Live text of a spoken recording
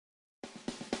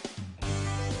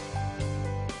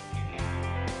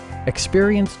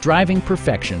Experience driving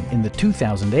perfection in the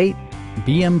 2008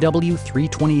 BMW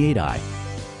 328i.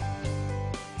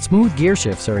 Smooth gear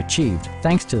shifts are achieved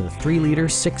thanks to the 3-liter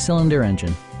 6-cylinder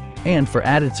engine. And for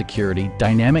added security,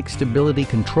 dynamic stability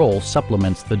control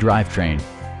supplements the drivetrain.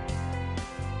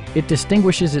 It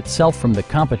distinguishes itself from the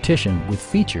competition with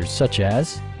features such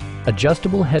as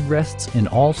adjustable headrests in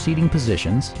all seating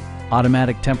positions,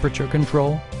 automatic temperature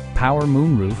control, power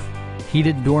moonroof,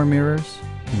 heated door mirrors,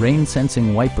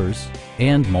 rain-sensing wipers,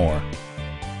 and more.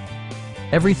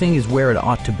 Everything is where it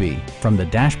ought to be, from the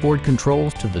dashboard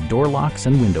controls to the door locks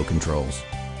and window controls.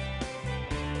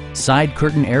 Side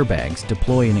curtain airbags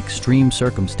deploy in extreme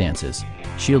circumstances,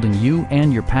 shielding you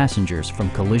and your passengers from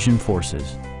collision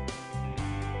forces.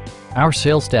 Our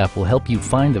sales staff will help you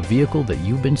find the vehicle that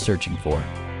you've been searching for.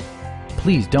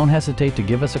 Please don't hesitate to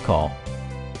give us a call.